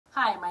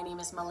Hi, my name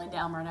is Melinda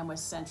Elmer and I'm with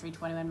Century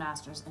 21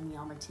 Masters and the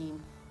Elmer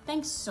team.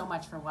 Thanks so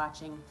much for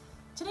watching.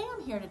 Today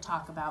I'm here to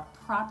talk about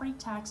property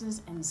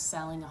taxes and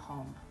selling a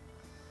home.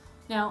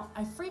 Now,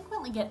 I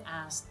frequently get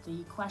asked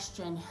the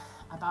question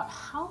about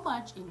how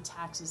much in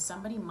taxes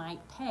somebody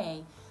might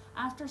pay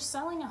after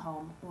selling a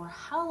home, or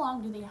how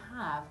long do they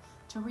have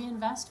to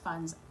reinvest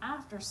funds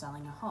after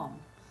selling a home.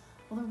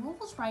 Well, the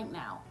rules right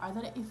now are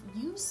that if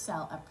you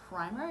sell a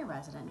primary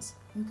residence,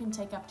 you can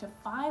take up to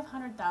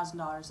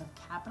 $500,000 of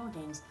capital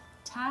gains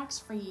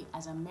tax-free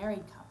as a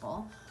married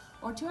couple,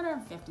 or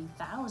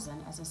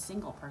 $250,000 as a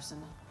single person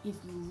if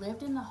you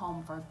lived in the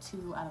home for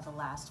 2 out of the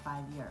last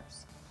 5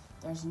 years.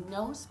 There's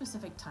no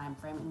specific time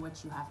frame in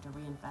which you have to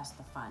reinvest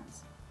the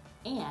funds,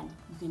 and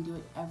you can do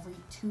it every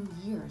 2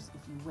 years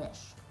if you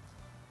wish.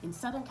 In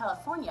Southern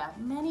California,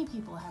 many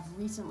people have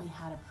recently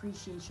had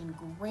appreciation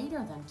greater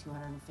than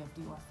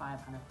 $250,000 or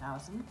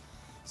 $500,000.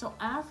 So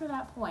after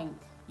that point,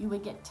 you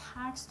would get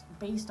taxed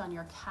based on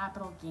your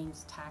capital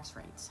gains tax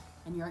rates,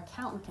 and your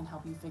accountant can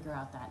help you figure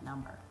out that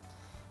number.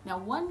 Now,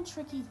 one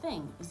tricky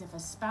thing is if a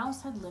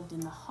spouse had lived in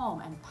the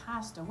home and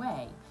passed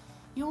away,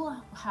 you will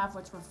have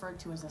what's referred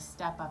to as a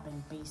step-up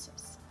in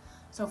basis.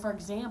 So for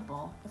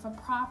example, if a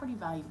property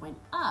value went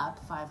up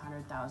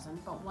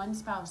 $500,000, but one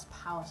spouse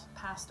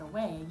passed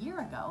away a year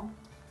ago,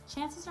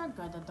 chances are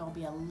good that there'll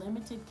be a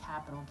limited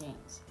capital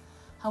gains.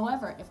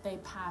 However, if they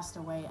passed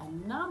away a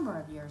number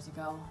of years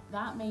ago,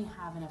 that may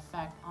have an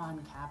effect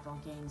on capital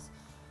gains,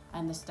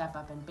 and the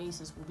step-up in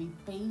basis will be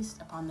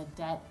based upon the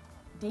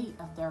date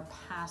of their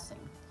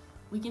passing.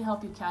 We can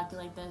help you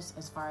calculate this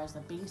as far as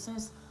the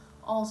basis.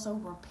 Also,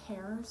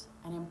 repairs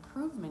and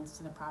improvements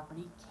to the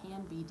property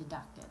can be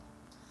deducted.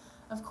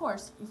 Of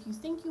course, if you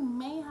think you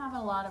may have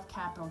a lot of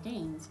capital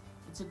gains,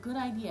 it's a good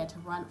idea to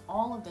run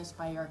all of this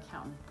by your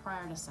accountant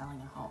prior to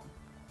selling a home.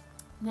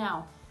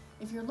 Now,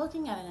 if you're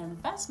looking at an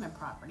investment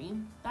property,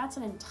 that's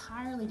an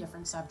entirely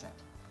different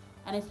subject.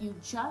 And if you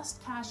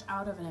just cash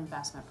out of an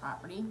investment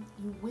property,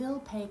 you will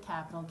pay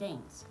capital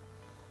gains.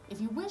 If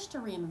you wish to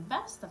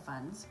reinvest the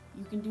funds,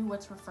 you can do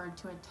what's referred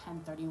to a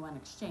 1031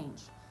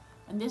 exchange.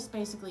 And this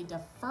basically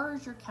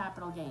defers your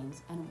capital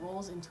gains and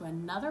rolls into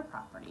another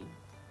property.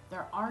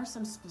 There are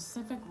some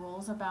specific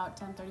rules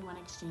about 1031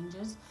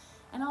 exchanges,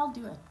 and I'll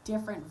do a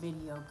different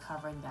video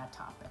covering that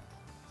topic.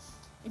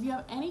 If you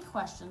have any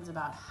questions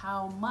about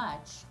how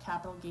much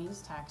capital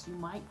gains tax you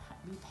might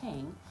be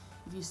paying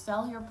if you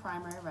sell your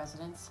primary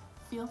residence,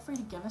 feel free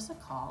to give us a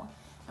call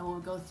and we'll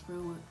go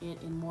through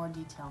it in more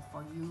detail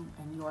for you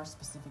and your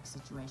specific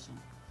situation.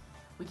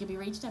 We can be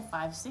reached at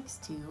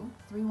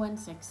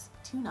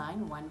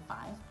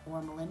 562-316-2915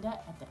 or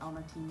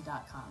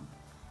melinda@theelmerteam.com.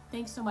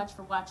 Thanks so much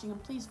for watching,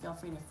 and please feel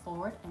free to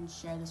forward and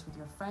share this with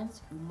your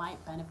friends who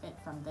might benefit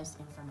from this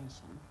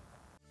information.